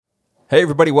Hey,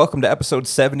 everybody, welcome to episode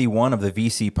 71 of the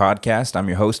VC podcast. I'm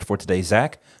your host for today,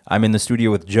 Zach. I'm in the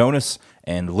studio with Jonas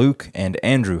and Luke and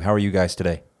Andrew. How are you guys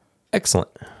today? Excellent.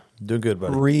 Doing good,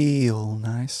 buddy. Real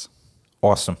nice.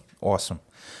 Awesome. All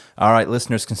right,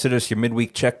 listeners, consider this your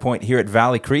midweek checkpoint here at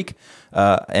Valley Creek.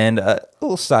 And a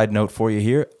little side note for you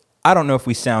here. I don't know if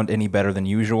we sound any better than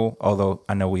usual, although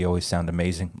I know we always sound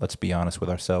amazing. Let's be honest with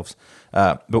ourselves.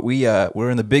 But we're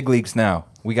in the big leagues now.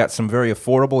 We got some very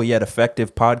affordable yet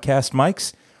effective podcast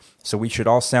mics, so we should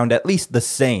all sound at least the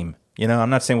same. You know,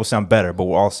 I'm not saying we'll sound better, but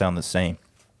we'll all sound the same.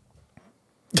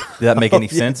 Did that make any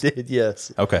sense? It did,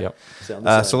 yes. Okay. Yep.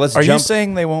 So let's Are jump. you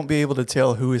saying they won't be able to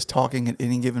tell who is talking at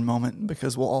any given moment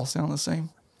because we'll all sound the same?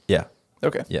 Yeah.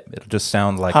 Okay. Yeah. It'll just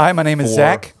sound like Hi, my name is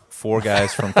Zach. Four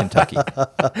guys from Kentucky.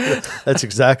 That's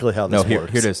exactly how this Here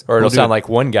works. it is. Or it'll We'll do sound like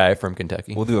one guy from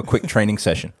Kentucky. We'll do a quick training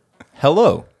session.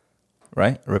 Hello,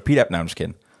 right? Repeat up. No, I'm just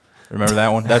kidding. Remember that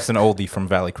one? That's an oldie from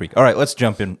Valley Creek. All right, let's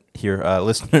jump in here,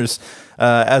 listeners.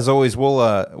 As always,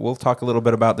 we'll talk a little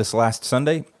bit about this last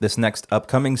Sunday, this next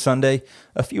upcoming Sunday,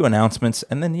 a few announcements,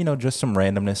 and then just some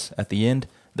randomness at the end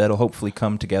that'll hopefully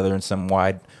come together in some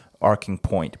wide arcing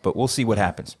point. But we'll see what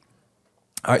happens.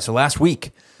 All right, so last week,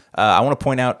 I want to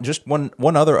point out just one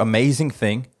other amazing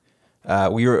thing.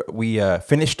 We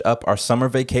finished up our summer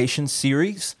vacation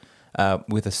series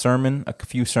with a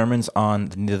few sermons on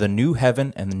the new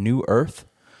heaven and the new earth.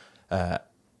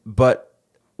 But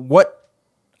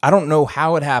I don't know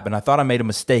how it happened. I thought I made a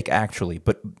mistake actually,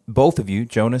 but both of you,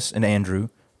 Jonas and Andrew,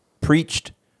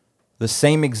 preached the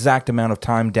same exact amount of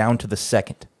time down to the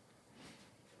second.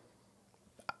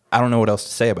 I don't know what else to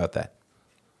say about that.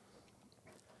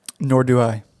 Nor do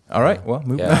I. All right, well,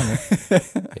 moving on.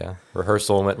 Yeah.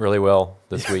 Rehearsal went really well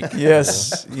this week.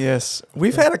 Yes, yes.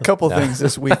 We've had a couple things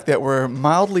this week that were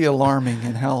mildly alarming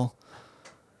in how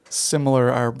similar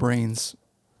our brains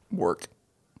work.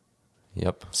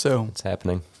 Yep. So It's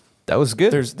happening. That was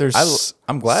good.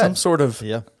 I'm glad. some sort of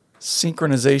Yeah.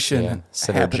 synchronization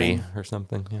Synergy happening. or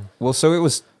something. Yeah. Well, so it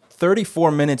was 34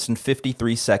 minutes and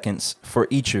 53 seconds for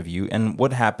each of you. And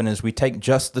what happened is we take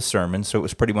just the sermon. So it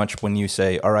was pretty much when you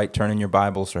say, all right, turn in your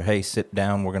Bibles, or hey, sit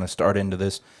down, we're going to start into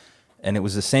this. And it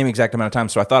was the same exact amount of time.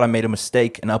 So I thought I made a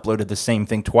mistake and uploaded the same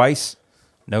thing twice.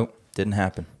 Nope, didn't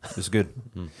happen. It was good.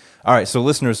 All right, so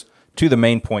listeners, to the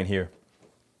main point here.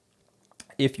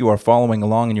 If you are following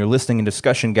along in your listening and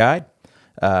discussion guide,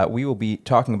 we will be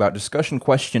talking about discussion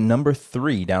question number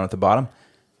 3 down at the bottom.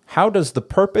 How does the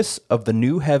purpose of the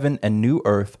new heaven and new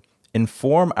earth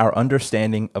inform our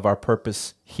understanding of our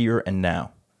purpose here and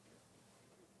now?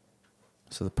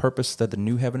 So the purpose that the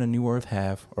new heaven and new earth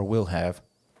have or will have,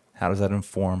 how does that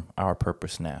inform our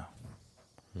purpose now?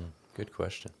 Good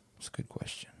question. It's a good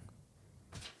question.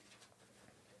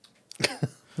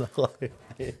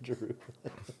 Andrew.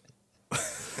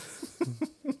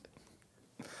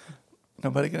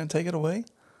 Nobody going to take it away?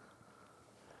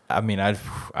 I mean, I've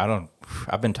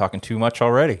been talking too much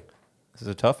already. This is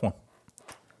a tough one.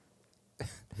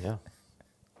 Yeah.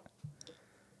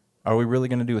 Are we really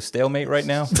going to do a stalemate right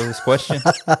now for this question?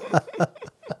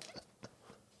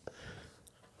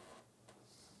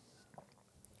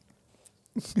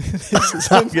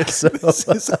 This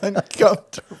is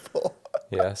uncomfortable.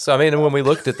 Yeah. So, I mean, when we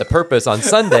looked at the purpose on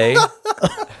Sunday,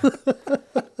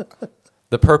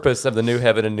 the purpose of the new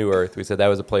heaven and new earth, we said that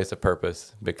was a place of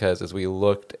purpose because as we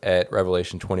looked at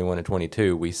Revelation 21 and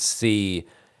 22, we see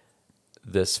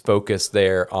this focus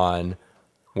there on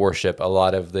worship. A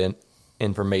lot of the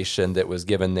information that was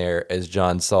given there as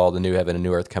John saw the new heaven and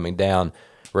new earth coming down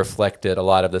reflected a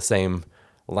lot of the same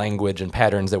language and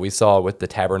patterns that we saw with the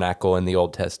tabernacle in the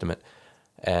Old Testament,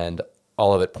 and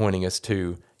all of it pointing us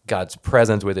to God's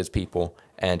presence with his people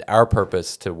and our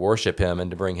purpose to worship him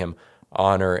and to bring him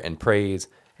honor and praise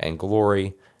and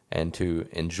glory and to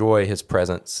enjoy his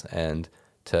presence and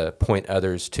to point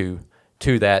others to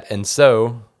that. And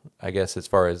so I guess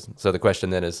so the question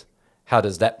then is, how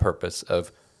does that purpose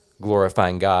of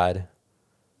glorifying God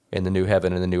in the new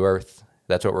heaven and the new earth,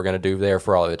 that's what we're going to do there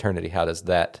for all of eternity, how does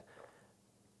that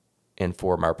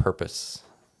inform our purpose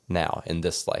now in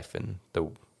this life, in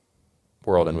the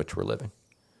world in which we're living?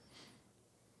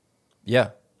 Yeah.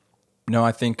 No,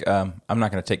 I think I'm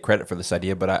not going to take credit for this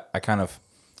idea, but I kind of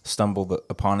stumbled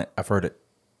upon it. I've heard it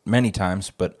many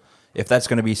times, but if that's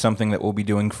going to be something that we'll be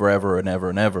doing forever and ever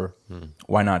and ever,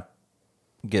 why not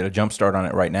get a jump start on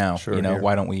it right now? Sure, you know, here.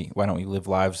 why don't we live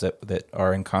lives that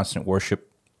are in constant worship?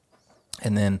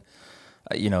 And then,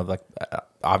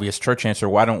 obvious church answer,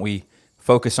 why don't we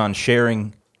focus on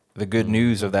sharing the good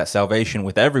news of that salvation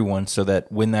with everyone so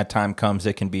that when that time comes,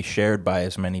 it can be shared by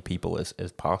as many people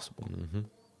as possible.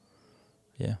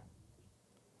 Yeah.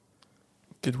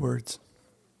 Good words.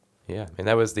 Yeah, and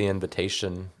that was the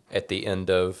invitation at the end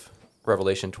of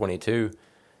Revelation 22.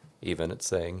 Even it's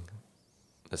saying,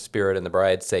 the Spirit and the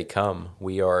bride say, come.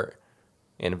 We are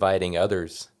inviting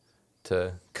others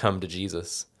to come to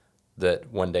Jesus,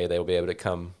 that one day they will be able to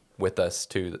come with us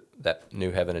to that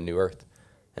new heaven and new earth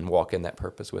and walk in that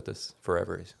purpose with us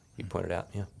forever, as you pointed out.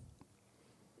 Yeah.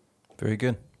 Very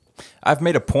good. I've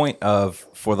made a point of,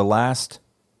 for the last,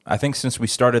 I think since we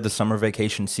started the summer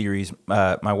vacation series,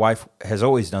 my wife has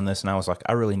always done this, and I was like,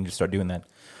 I really need to start doing that.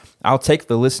 I'll take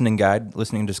the listening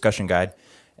discussion guide,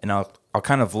 and I'll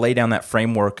kind of lay down that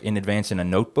framework in advance in a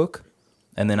notebook,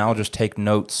 and then I'll just take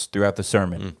notes throughout the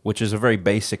sermon, which is a very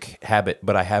basic habit,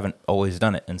 but I haven't always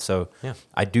done it. And so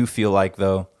I do feel like,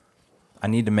 though, I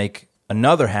need to make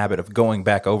another habit of going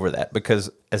back over that, because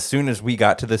as soon as we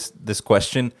got to this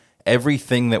question,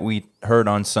 everything that we heard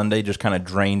on Sunday just kind of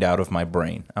drained out of my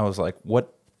brain. I was like,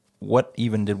 what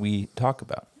even did we talk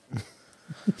about?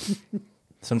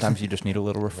 Sometimes you just need a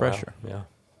little refresher. Wow. Yeah.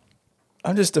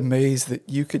 I'm just amazed that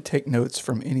you could take notes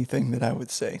from anything that I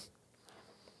would say.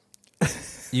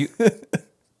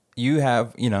 You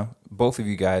have, both of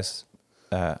you guys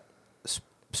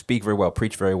speak very well,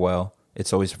 preach very well.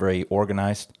 It's always very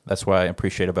organized. That's what I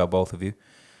appreciate about both of you.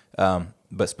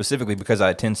 But specifically because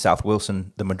I attend South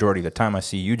Wilson the majority of the time, I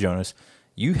see you, Jonas.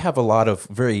 You have a lot of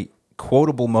very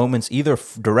quotable moments, either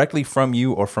directly from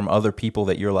you or from other people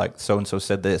that you're like, so-and-so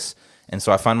said this. And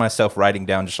so I find myself writing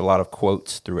down just a lot of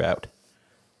quotes throughout.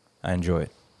 I enjoy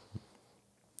it.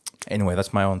 Anyway,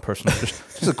 that's my own personal,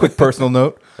 just a quick personal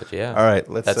note. But yeah, all right,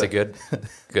 that's a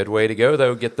good way to go,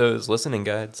 though. Get those listening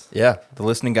guides. Yeah, the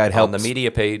listening guide helps on the media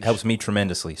page. Helps me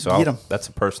tremendously. So that's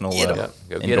a personal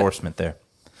endorsement there.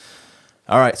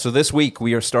 All right, so this week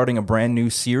we are starting a brand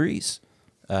new series.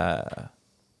 It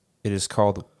is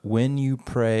called "When You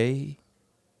Pray,"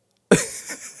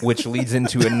 which leads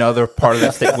into another part of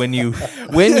that statement. When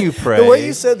you pray, the way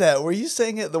you said that, were you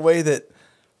saying it the way that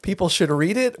people should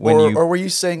read it, or were you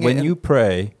saying when you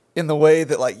pray in the way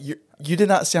that like you did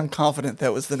not sound confident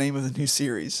that was the name of the new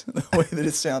series, the way that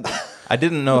it sounded? I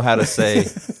didn't know how to say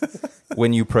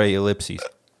when you pray ellipses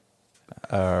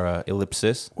or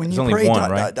ellipsis. When There's you only pray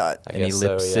one, right? And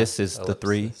ellipsis is the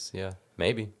three. Yeah,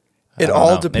 maybe. It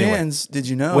all depends. Anyway, did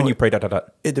you know? When you pray ...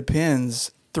 It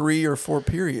depends. 3 or 4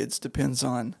 periods depends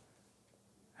on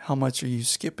how much are you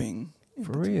skipping.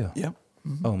 For real? Yep.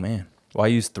 Mm-hmm. Oh man. Well, I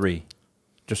use 3.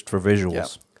 Just for visuals. Yeah.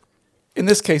 In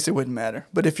this case, it wouldn't matter.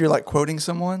 But if you're like quoting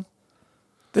someone,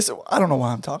 I don't know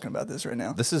why I'm talking about this right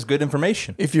now. This is good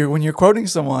information. When you're quoting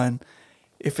someone,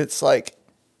 if it's like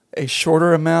a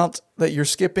shorter amount that you're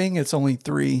skipping, it's only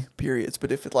 3 periods.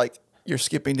 But if it's like you're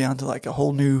skipping down to like a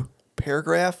whole new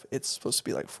paragraph, it's supposed to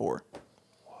be like 4.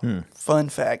 Fun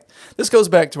fact. This goes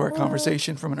back to our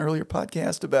conversation from an earlier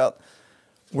podcast about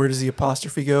where does the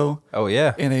apostrophe go? Oh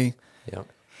yeah.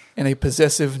 In a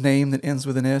possessive name that ends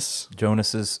with an S.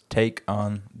 Jonas's take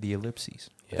on the ellipses.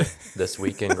 Yeah, this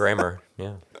week in grammar.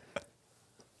 Yeah.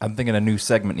 I'm thinking a new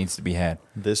segment needs to be had.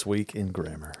 This week in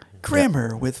grammar.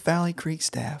 Grammar with Valley Creek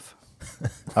staff.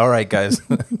 All right, guys.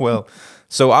 Well,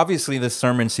 so obviously this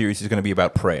sermon series is going to be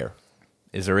about prayer.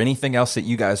 Is there anything else that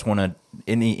you guys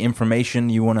any information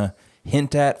you want to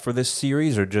hint at for this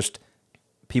series, or just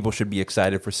people should be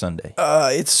excited for Sunday?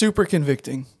 It's super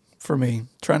convicting for me,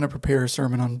 trying to prepare a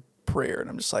sermon on prayer. And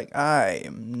I'm just like, I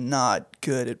am not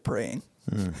good at praying.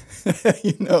 And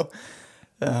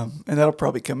that'll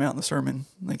probably come out in the sermon,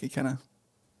 like it kind of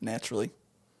naturally.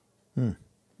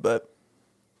 But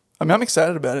I mean, I'm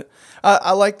excited about it.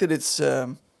 I like that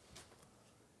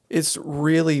it's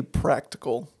really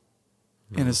practical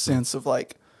in a sense of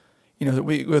like,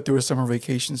 we go through a summer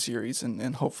vacation series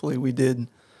and hopefully we did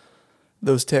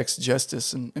those texts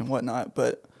justice and whatnot.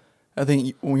 But I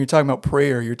think when you're talking about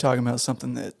prayer, you're talking about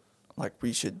something that like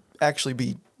we should actually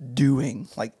be doing,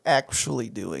 like actually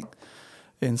doing.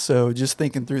 And so just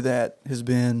thinking through that has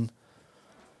been,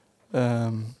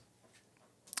 I'm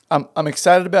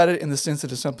excited about it in the sense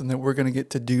that it's something that we're going to get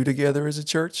to do together as a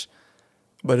church,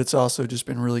 but it's also just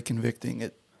been really convicting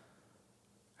at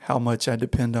how much I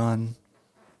depend on,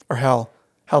 or how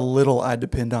little I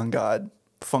depend on God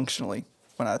functionally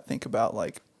when I think about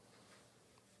like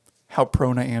how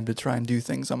prone I am to try and do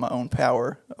things on my own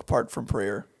power apart from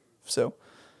prayer. So,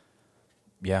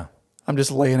 yeah. I'm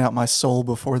just laying out my soul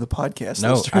before the podcast.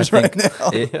 No, I think right now.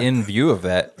 In view of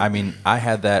that, I mean, I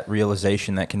had that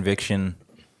realization, that conviction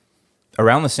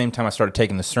around the same time I started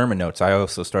taking the sermon notes. I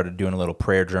also started doing a little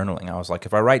prayer journaling. I was like,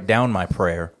 if I write down my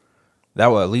prayer, that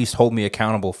will at least hold me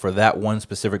accountable for that one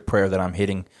specific prayer that I'm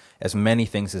hitting as many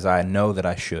things as I know that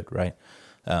I should, right?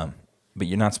 But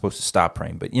you're not supposed to stop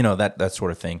praying. But, that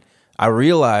sort of thing. I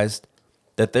realized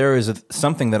that there is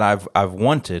something that I've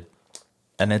wanted,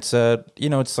 and it's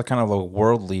it's a kind of a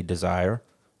worldly desire.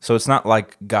 So it's not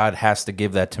like God has to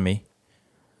give that to me,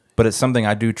 but it's something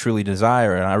I do truly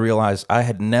desire. And I realized I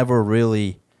had never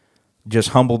really just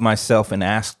humbled myself and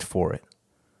asked for it.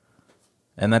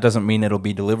 And that doesn't mean it'll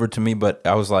be delivered to me, but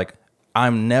I was like,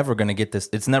 I'm never going to get this.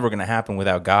 It's never going to happen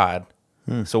without God.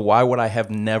 So why would I have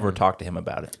never talked to him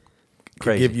about it?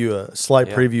 Crazy. Give you a slight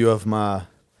preview of my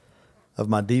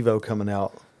Devo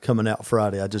coming out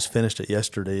Friday. I just finished it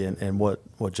yesterday, and what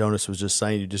Jonas was just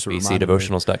saying, you just reminded me.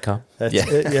 BCdevotionals.com.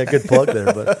 Yeah, good plug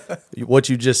there. But what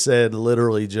you just said,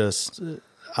 literally,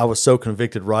 I was so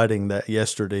convicted writing that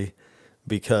yesterday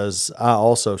because I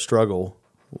also struggle.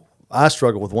 I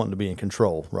struggle with wanting to be in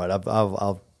control. Right,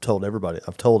 I've told everybody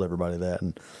that,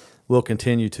 and will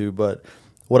continue to. But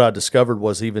what I discovered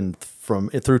was even through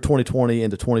 2020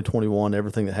 into 2021,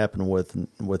 everything that happened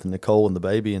with Nicole and the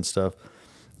baby and stuff.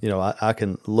 I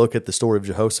can look at the story of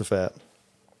Jehoshaphat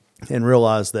and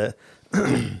realize that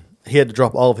he had to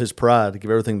drop all of his pride to give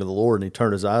everything to the Lord, and he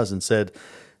turned his eyes and said,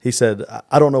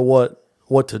 I don't know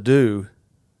what to do,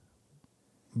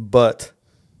 but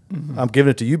I'm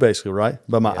giving it to you, basically, right?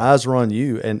 But my eyes are on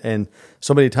you, and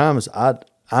so many times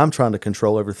I'm trying to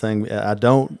control everything. I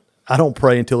don't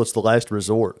pray until it's the last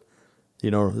resort.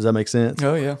 Does that make sense?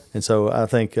 Oh, yeah. And so I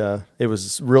think it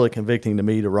was really convicting to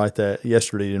me to write that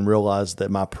yesterday and realize that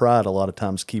my pride a lot of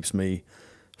times keeps me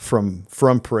from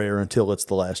prayer until it's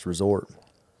the last resort.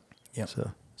 Yeah.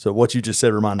 So what you just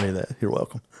said reminded me of that. You're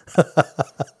welcome.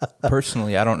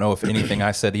 Personally, I don't know if anything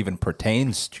I said even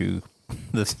pertains to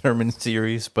the sermon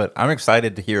series, but I'm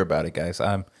excited to hear about it, guys.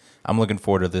 I'm looking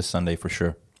forward to this Sunday for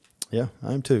sure. Yeah,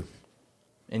 I am too.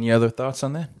 Any other thoughts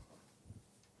on that?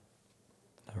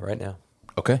 Not right now.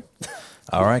 Okay.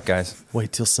 All right, guys.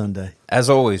 Wait till Sunday. As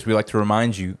always, we like to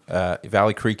remind you,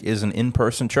 Valley Creek is an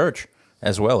in-person church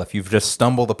as well. If you've just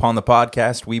stumbled upon the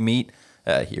podcast, we meet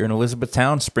here in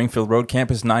Elizabethtown, Springfield Road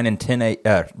Campus, 9 and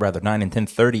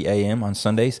 10:30 a.m. on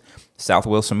Sundays. South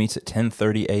Wilson meets at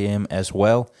 10:30 a.m. as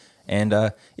well. And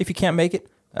if you can't make it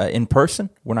in person,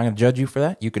 we're not going to judge you for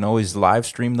that. You can always live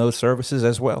stream those services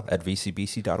as well at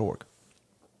vcbc.org.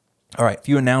 All right, a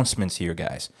few announcements here,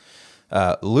 guys.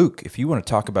 Luke, if you want to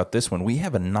talk about this one, we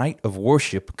have a night of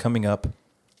worship coming up.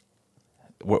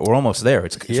 We're almost there.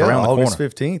 It's around the August corner.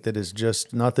 15th. It is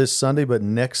just not this Sunday, but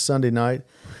next Sunday night,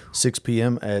 6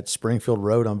 p.m. at Springfield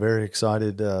Road. I'm very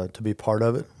excited to be part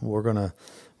of it. We're gonna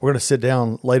sit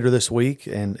down later this week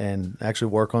and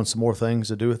actually work on some more things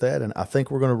to do with that. And I think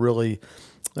we're going to really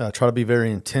try to be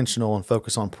very intentional and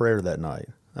focus on prayer that night.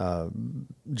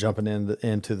 Jumping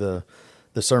into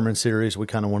the sermon series, we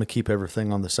kind of want to keep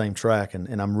everything on the same track,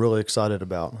 and I'm really excited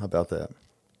about that.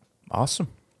 Awesome.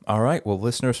 All right. Well,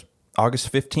 listeners,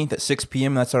 August 15th at 6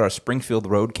 p.m., that's at our Springfield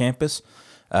Road campus.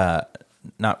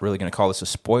 Not really going to call this a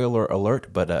spoiler alert,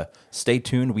 but stay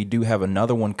tuned. We do have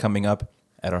another one coming up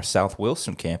at our South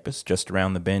Wilson campus, just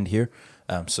around the bend here.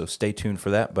 So stay tuned for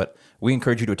that. But we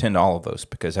encourage you to attend all of those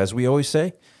because, as we always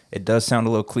say, it does sound a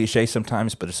little cliche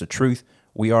sometimes, but it's the truth.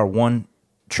 We are one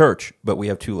church, but we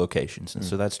have two locations. And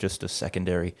so that's just a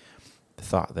secondary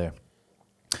thought there.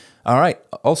 All right.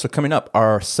 Also coming up,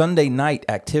 our Sunday night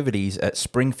activities at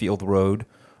Springfield Road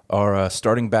are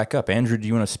starting back up. Andrew, do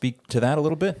you want to speak to that a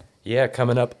little bit? Yeah,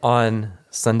 coming up on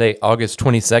Sunday, August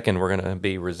 22nd, we're going to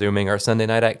be resuming our Sunday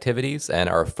night activities, and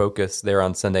our focus there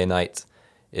on Sunday nights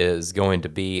is going to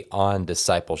be on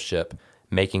discipleship,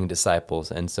 making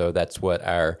disciples. And so that's what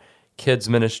our kids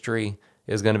ministry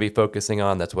is going to be focusing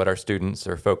on. That's what our students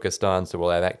are focused on. So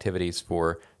we'll have activities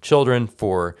for children,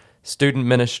 for student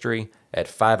ministry at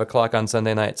 5 o'clock on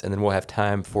Sunday nights, and then we'll have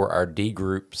time for our D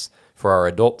groups for our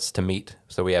adults to meet.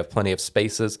 So we have plenty of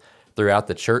spaces throughout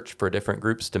the church for different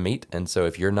groups to meet. And so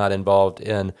if you're not involved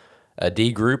in a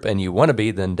D group and you want to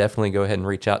be, then definitely go ahead and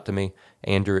reach out to me,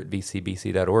 Andrew at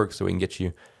vcbc.org, so we can get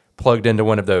you plugged into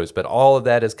one of those. But all of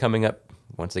that is coming up,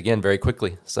 once again, very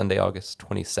quickly, Sunday, August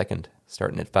 22nd,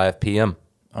 starting at 5 p.m.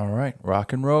 All right,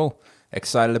 rock and roll.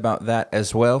 Excited about that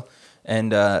as well.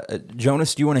 And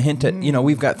Jonas, do you want to hint at,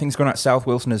 we've got things going on at South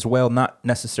Wilson as well, not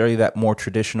necessarily that more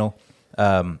traditional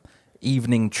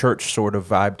evening church sort of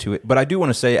vibe to it. But I do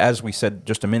want to say, as we said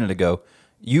just a minute ago,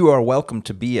 you are welcome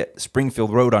to be at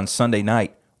Springfield Road on Sunday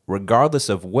night, regardless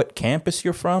of what campus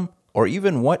you're from or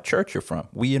even what church you're from.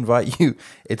 We invite you.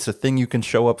 It's a thing you can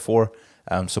show up for.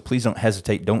 So please don't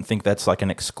hesitate. Don't think that's like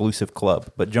an exclusive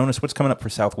club. But Jonas, what's coming up for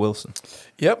South Wilson?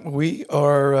 Yep, we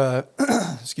are,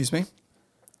 excuse me,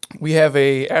 we have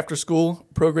a after-school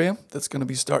program that's going to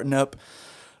be starting up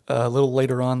a little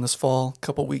later on this fall, a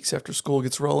couple weeks after school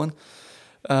gets rolling.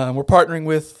 We're partnering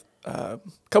with a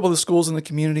couple of the schools in the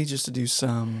community just to do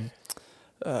some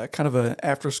kind of an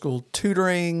after-school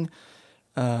tutoring,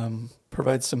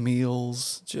 provide some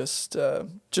meals, just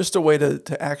a way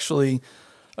to actually,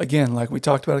 again, like we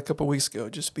talked about a couple of weeks ago,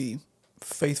 just be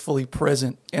faithfully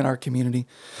present in our community.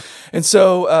 And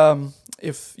so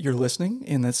if you're listening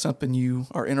and that's something you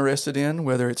are interested in,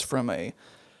 whether it's from I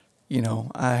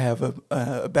have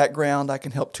a background, I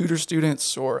can help tutor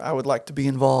students, or I would like to be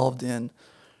involved in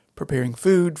preparing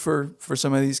food for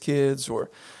some of these kids,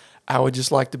 or I would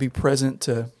just like to be present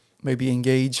to maybe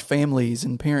engage families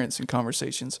and parents in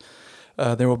conversations.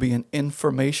 There will be an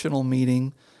informational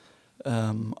meeting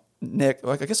a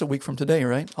week from today,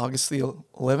 right? August the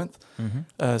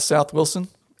 11th, South Wilson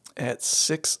at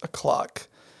 6 o'clock.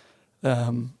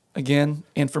 Again,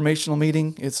 informational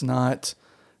meeting. It's not,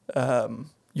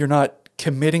 you're not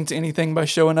committing to anything by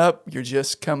showing up. You're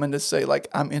just coming to say, like,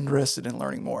 I'm interested in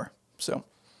learning more. So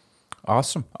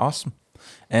Awesome.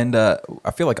 And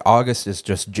I feel like August is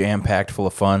just jam-packed full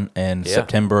of fun, and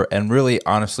September, and really,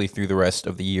 honestly, through the rest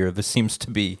of the year, this seems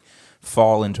to be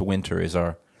fall into winter is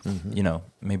our,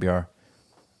 maybe our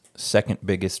second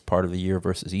biggest part of the year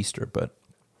versus Easter. But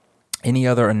any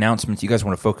other announcements you guys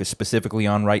want to focus specifically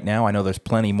on right now? I know there's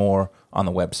plenty more on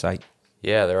the website.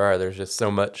 Yeah, there are. There's just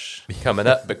so much coming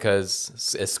up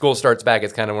because as school starts back,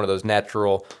 it's kind of one of those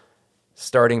natural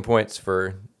starting points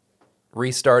for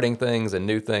restarting things and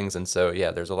new things. And so,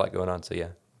 yeah, there's a lot going on. So, yeah,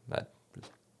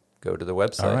 go to the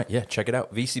website. All right, yeah, check it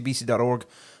out, vcbc.org.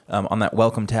 On that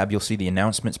welcome tab, you'll see the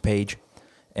announcements page.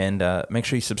 And make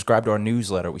sure you subscribe to our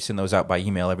newsletter. We send those out by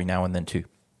email every now and then, too.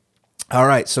 All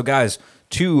right, so guys,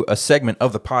 to a segment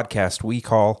of the podcast we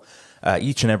call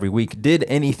each and every week, Did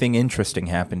Anything Interesting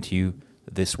Happen to You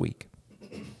This Week?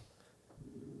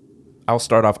 I'll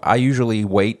start off. I usually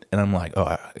wait, and I'm like,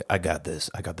 oh, I got this.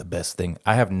 I got the best thing.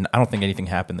 I don't think anything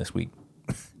happened this week.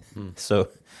 So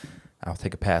I'll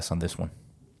take a pass on this one.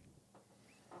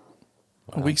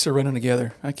 Wow. Weeks are running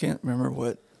together. I can't remember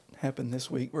what happened this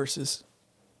week versus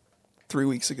 3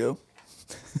 weeks ago.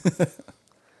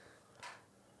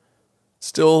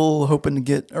 Still hoping to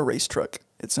get a race truck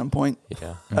at some point.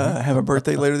 Yeah. I have a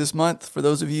birthday later this month. For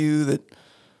those of you that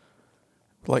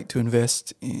would like to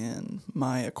invest in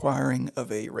my acquiring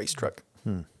of a race truck.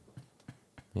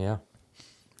 Yeah.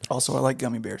 Also, I like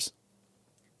gummy bears.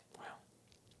 Wow.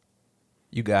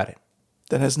 You got it.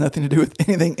 That has nothing to do with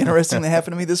anything interesting that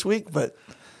happened to me this week, but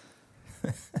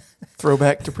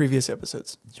throwback to previous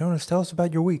episodes. Jonas, tell us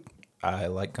about your week. I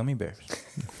like gummy bears.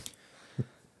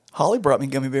 Holly brought me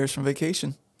gummy bears from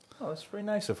vacation. Oh, that's very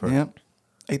nice of her. Yep.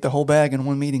 Ate the whole bag in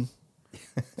one meeting.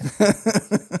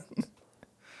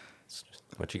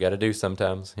 What you got to do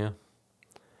sometimes, yeah.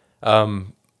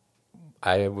 Nothing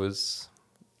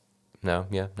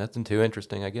too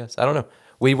interesting, I guess. I don't know.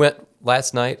 We went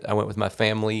last night. I went with my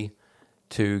family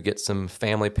to get some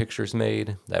family pictures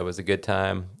made. That was a good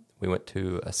time. We went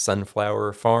to a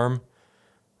sunflower farm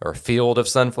or a field of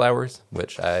sunflowers,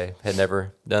 which I had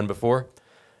never done before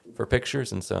for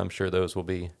pictures, and so I'm sure those will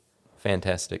be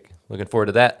fantastic. Looking forward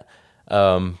to that.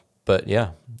 But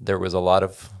yeah, there was a lot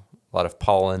of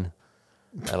pollen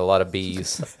and a lot of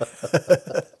bees,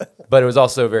 but it was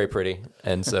also very pretty.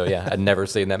 And so yeah, I'd never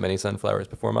seen that many sunflowers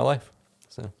before in my life.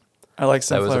 So I like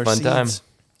that was sunflower a fun time. seeds.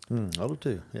 I do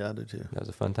too. Yeah, I do too. That was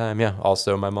a fun time. Yeah.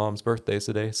 Also, my mom's birthday's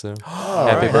today, so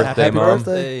happy birthday, Happy Mom.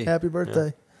 birthday. Happy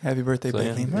birthday. Happy birthday, So,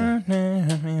 yeah. Bailey.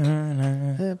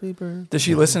 Happy birthday. Does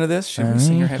she listen to this? Should we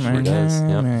sing her happy She birthday? does.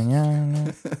 Yep.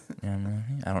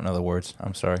 I don't know the words.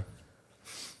 I'm sorry.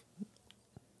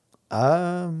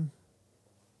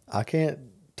 I can't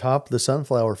top the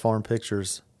sunflower farm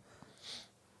pictures.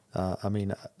 I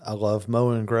mean, I love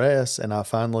mowing grass, and I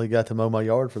finally got to mow my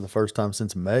yard for the first time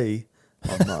since May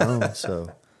on my own.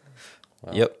 So,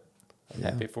 Wow. Yep.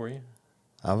 Happy for you.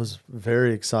 I was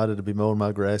very excited to be mowing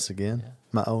my grass again,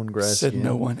 my own grass Said again.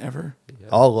 no one ever.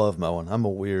 I love mowing. I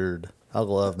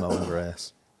love mowing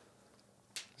grass.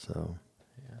 So,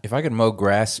 If I could mow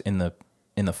grass in the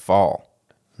fall,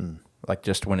 like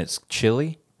just when it's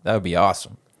chilly, that would be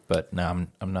awesome. But no,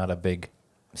 I'm not a big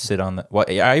sit on the. Well,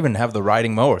 I even have the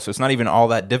riding mower, so it's not even all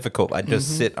that difficult. I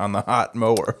just sit on the hot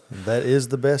mower. that is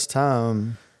the best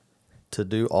time to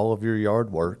do all of your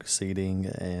yard work, seeding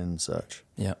and such.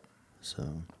 Yeah.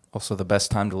 So, Also, the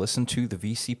best time to listen to the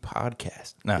VC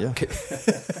podcast. No, Yeah.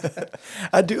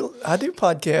 I do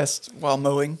podcasts while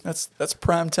mowing. That's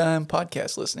prime time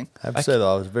podcast listening. I have to say,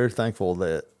 though, I was very thankful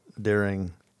that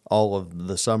during all of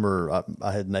the summer,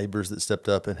 I had neighbors that stepped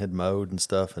up and had mowed and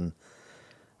stuff. And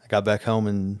I got back home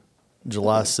in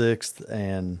July 6th,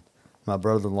 and my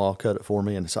brother-in-law cut it for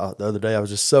me. And so the other day, I was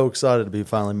just so excited to be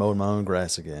finally mowing my own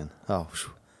grass again. Oh,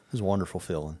 It's a wonderful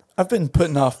feeling. I've been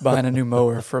putting off buying a new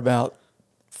mower for about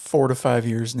 4 to 5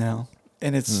 years now,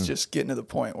 and it's just getting to the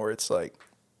point where it's like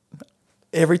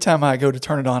every time I go to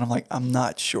turn it on, I'm like, I'm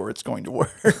not sure it's going to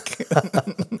work.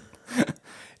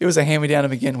 It was a hand-me-down to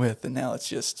begin with, and now it's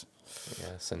just Yeah,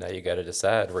 so now you got to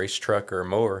decide race truck or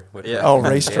mower.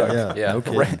 race truck. Yeah. No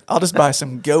kidding. I'll just buy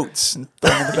some goats and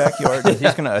throw them in the backyard. He's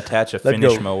going to attach a Let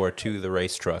finish go. mower to the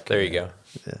race truck. There you go.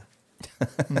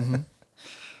 Yeah.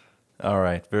 All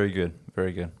right. Very good.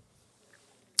 Very good.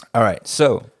 All right.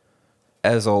 So,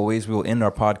 as always, we will end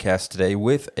our podcast today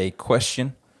with a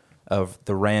question of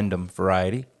the random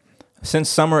variety. Since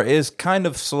summer is kind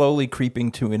of slowly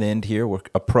creeping to an end here, we're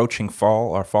approaching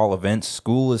fall, our fall events.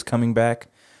 School is coming back.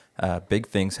 Big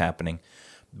things happening.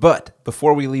 But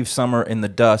before we leave summer in the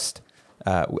dust,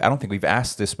 I don't think we've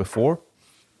asked this before.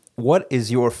 What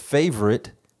is your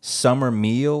favorite summer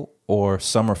meal or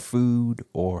summer food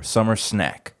or summer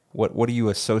snack? What do you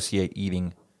associate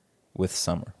eating with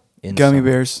summer? Gummy summer?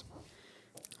 bears.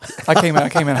 I came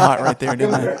in hot right there,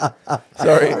 didn't I?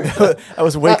 Sorry. I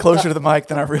was way closer to the mic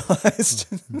than I realized.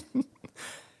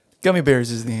 Gummy bears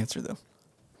is the answer, though.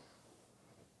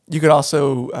 You could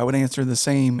also, I would answer the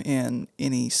same in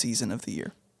any season of the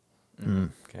year.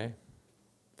 Okay.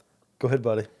 Go ahead,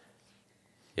 buddy.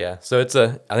 Yeah. So I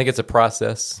think it's a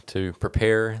process to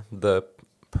prepare the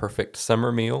perfect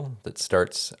summer meal that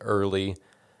starts early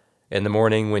in the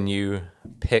morning when you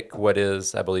pick what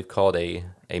is, I believe, called a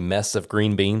mess of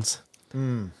green beans.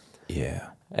 Yeah.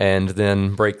 And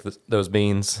then break those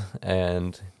beans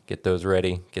and get those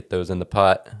ready, get those in the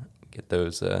pot, get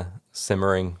those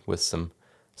simmering with some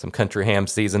country ham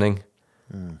seasoning,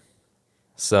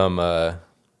 some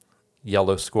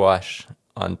yellow squash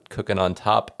cooking on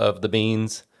top of the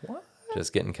beans,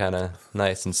 just getting kind of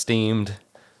nice and steamed.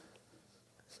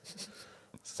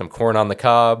 Some corn on the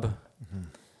cob,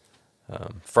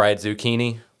 fried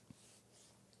zucchini.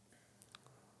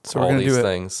 So All we're going to these do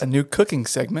things. a new cooking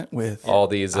segment with All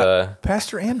these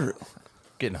Pastor Andrew.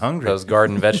 Getting hungry. those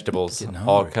garden vegetables Getting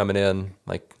all hungry. coming in.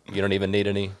 Like you don't even need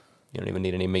any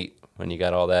meat when you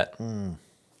got all that.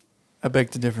 I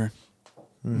beg to differ.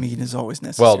 Meat is always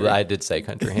necessary. Well, I did say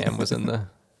country ham was in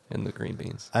the green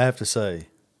beans. I have to say,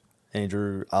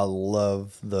 Andrew, I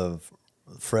love the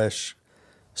fresh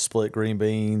split green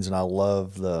beans, and I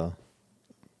love the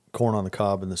corn on the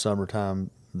cob in the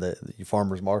summertime, the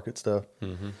farmers market stuff.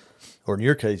 Mm-hmm. Or in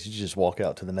your case, you just walk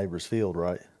out to the neighbor's field,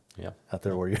 right? Yeah. Out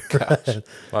there where you're at.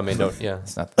 Well, I mean, don't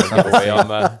It's not give away on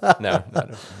my no.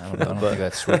 I don't think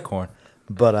that's sweet corn.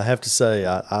 But I have to say,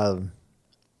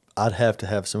 I'd have to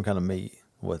have some kind of meat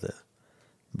with it.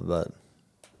 But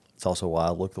it's also why I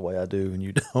look the way I do and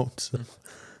you don't. So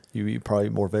you eat probably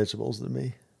more vegetables than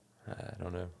me. I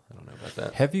don't know about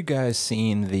that. Have you guys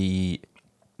seen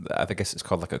I guess it's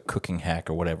called like a cooking hack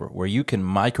or whatever, where you can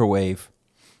microwave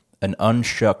an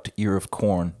unshucked ear of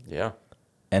corn Yeah.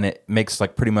 and it makes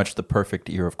like pretty much the perfect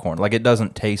ear of corn. Like it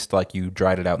doesn't taste like you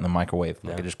dried it out in the microwave.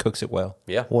 Like Yeah. it just cooks it well.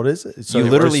 Yeah. What is it? So You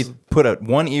literally versus- put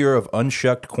one ear of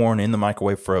unshucked corn in the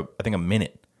microwave for I think a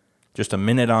minute. Just a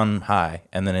minute on high,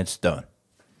 and then it's done.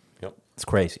 Yep. It's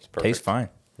crazy. perfect. Tastes fine.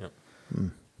 Yep.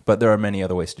 But there are many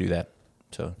other ways to do that.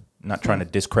 So not trying to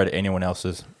discredit anyone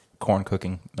else's corn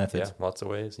cooking Yeah. methods. Lots of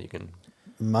ways you can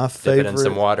my dip it favorite. in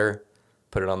some water,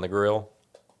 put it on the grill.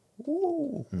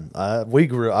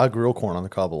 I grill corn on the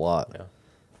cob a lot. Yeah.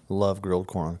 Love grilled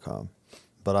corn on the cob.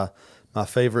 But my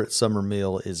favorite summer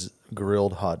meal is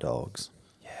grilled hot dogs.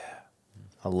 Yeah.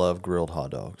 I love grilled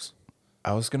hot dogs.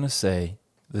 I was going to say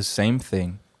the same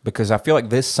thing because I feel like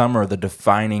this summer the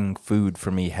defining food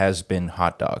for me has been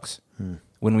hot dogs.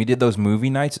 When we did those movie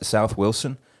nights at South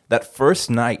Wilson, that first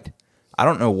night, I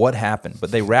don't know what happened, but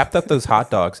they wrapped up those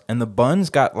hot dogs and the buns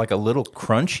got like a little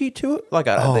crunchy to it. Like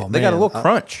they got a man. little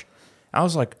crunch. I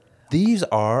was like, these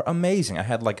are amazing. I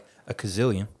had like a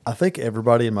gazillion. I think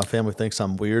everybody in my family thinks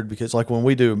I'm weird because, like, when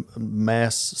we do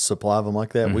mass supply of them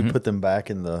like that, we put them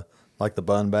back in the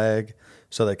bun bag,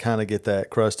 so they kind of get that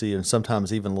crusty and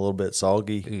sometimes even a little bit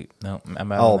soggy. No,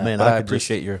 I'm out Oh, on that, man, but I I could just-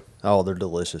 appreciate your. Oh, they're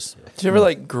delicious. Did you ever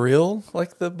like grill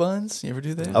like the buns? You ever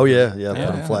do that? Oh yeah, put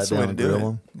them flat that's the way down to and do grill it.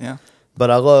 them. Yeah. But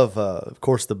I love, of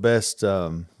course, the best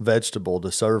vegetable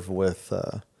to serve with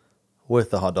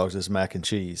the hot dogs is mac and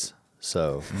cheese.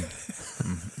 So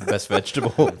Best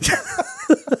vegetable.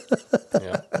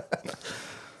 Yeah.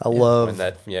 I love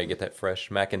Get that fresh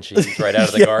mac and cheese right out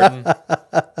of the garden.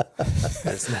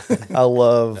 There's nothing. I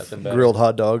love Nothing better. grilled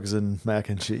hot dogs and mac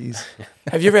and cheese.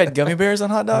 Have you ever had gummy bears on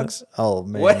hot dogs? Oh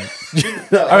man,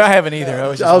 I haven't either. I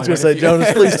was I was gonna just say, wondering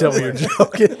if you- Jonas, please tell me you're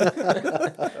joking.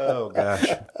 Oh gosh.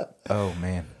 Oh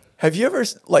man. Have you ever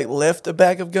like left a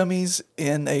bag of gummies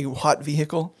in a hot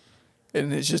vehicle?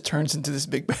 and it just turns into this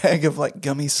big bag of like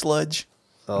gummy sludge.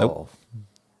 Oh, Nope.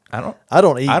 I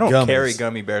don't eat I don't gummies. carry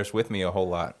gummy bears with me a whole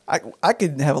lot. I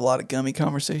could have a lot of gummy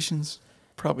conversations.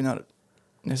 Probably not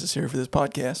necessary for this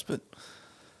podcast, but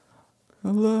I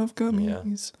love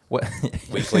gummies. What?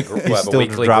 Weekly, we'll have a still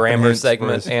weekly dropping grammar hints for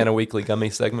segment us. and a weekly gummy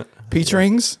segment. Peach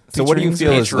rings. So Peach what do you rings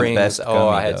feel are- is Peach the rings. best Oh,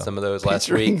 I gummy, had though? some of those Peach last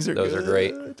week. rings are Those are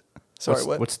great. good. Sorry,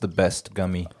 what? What's the best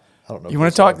gummy? I don't know. You if want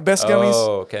those to talk are- the best gummies?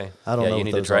 Oh, okay. I don't yeah, know you what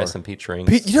need to those try are. some peach rings.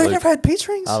 You know, you Luke. never had peach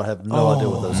rings? I have no idea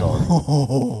what those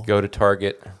are. Go to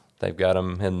Target. They've got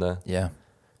them in the Yeah.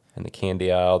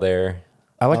 candy aisle there.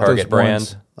 I like Target those brand.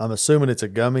 ones. I'm assuming it's a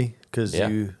gummy because Yeah.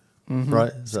 you, Mm-hmm.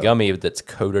 right? It's gummy that's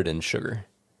coated in sugar.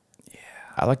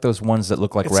 I like those ones that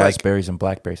look like It's like raspberries and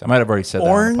blackberries. I might have already said that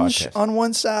on the Orange podcast. on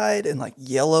one side and like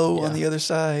yellow on Yeah. the other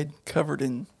side, covered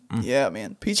in. Yeah,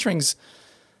 man. Peach rings,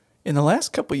 in the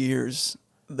last couple of years,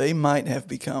 they might have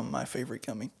become my favorite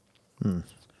gummy.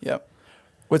 Yep.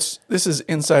 This is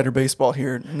insider baseball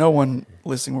here. No one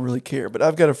listening will really care, but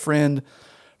I've got a friend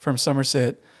from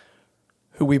Somerset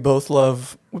who we both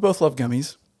love. We both love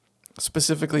gummies,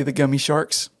 specifically the gummy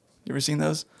sharks. You ever seen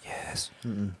those? Yes.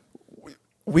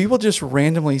 We will just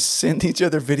randomly send each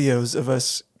other videos of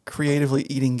us creatively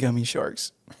eating gummy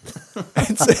sharks.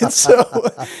 and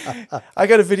so I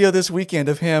got a video this weekend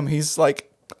of him. He's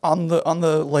like on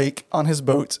the lake on his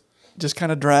boat, just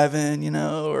kind of driving,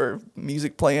 or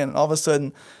music playing. And all of a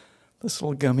sudden, this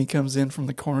little gummy comes in from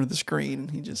the corner of the screen,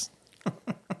 and he just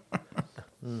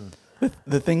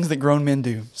the things that grown men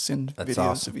do: send That's videos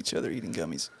awesome. of each other eating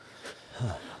gummies.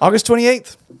 August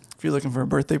 28th. If you're looking for a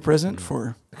birthday present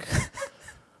for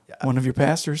one of your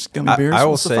pastors, gummy bears I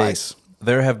will will say suffice.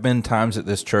 there have been times at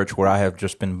this church where I have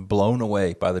just been blown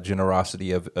away by the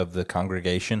generosity of the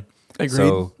congregation. Agreed.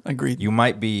 So Agreed. you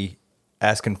might be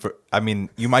asking for. I mean,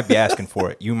 you might be asking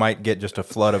for it. You might get just a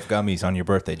flood of gummies on your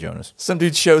birthday, Jonas. Some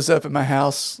dude shows up at my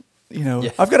house. Yeah.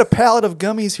 I've got a pallet of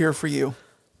gummies here for you.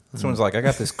 Someone's like, I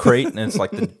got this crate, and it's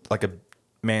like like a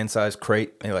man-sized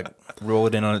crate. They like roll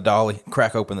it in on a dolly,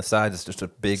 crack open the sides. It's just a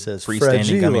big Says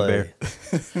freestanding gummy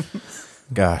fragile. bear.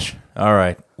 Gosh. All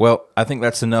right. Well, I think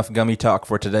that's enough gummy talk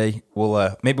for today.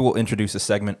 Maybe we'll introduce a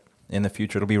segment in the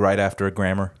future. It'll be right after a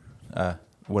grammar.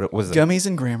 What was it? Gummies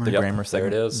and grammar. The grammar There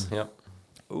it segment. is. Yep.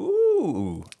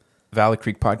 Ooh. Valley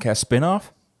Creek podcast spinoff.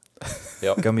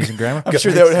 Yep. Gummies and grammar. I'm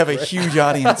sure that would have a huge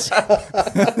audience.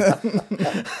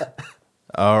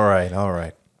 All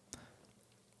right.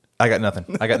 I got nothing.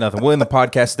 We'll end the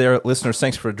podcast there. Listeners,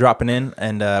 thanks for dropping in,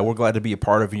 and we're glad to be a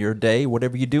part of your day,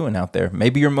 whatever you're doing out there.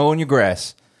 Maybe you're mowing your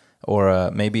grass, or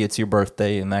maybe it's your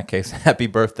birthday. In that case, happy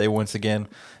birthday once again.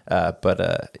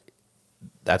 But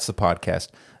that's the podcast.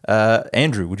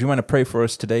 Andrew, would you mind to pray for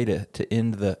us today to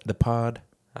end the pod?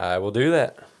 I will do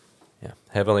that. Yeah.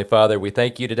 Heavenly Father, we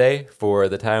thank you today for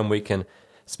the time we can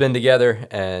spend together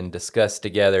and discuss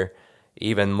together,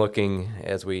 even looking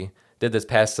as we did this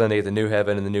past Sunday at the new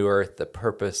heaven and the new earth, the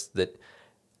purpose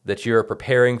that you are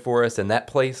preparing for us in that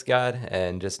place, God,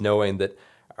 and just knowing that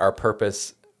our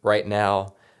purpose right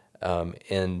now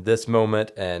in this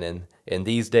moment and in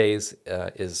these days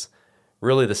is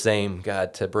really the same,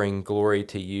 God, to bring glory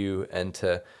to you and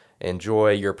to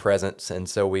enjoy your presence. And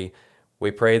so we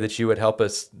pray that you would help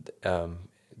us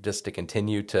just to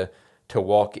continue to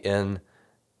walk in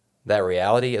that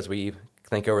reality as we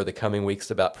think over the coming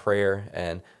weeks about prayer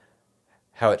and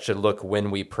how it should look when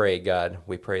we pray, God.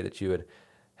 We pray that you would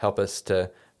help us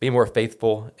to be more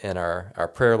faithful in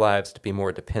our prayer lives, to be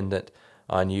more dependent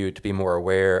on you, to be more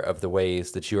aware of the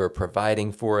ways that you are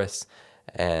providing for us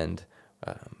and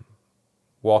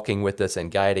walking with us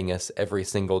and guiding us every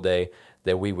single day,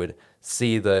 that we would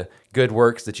see the good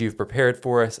works that you've prepared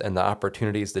for us and the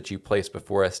opportunities that you place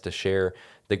before us to share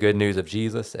the good news of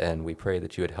Jesus. And we pray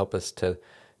that you would help us to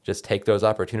just take those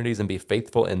opportunities and be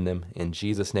faithful in them. In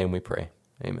Jesus' name we pray.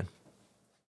 Amen.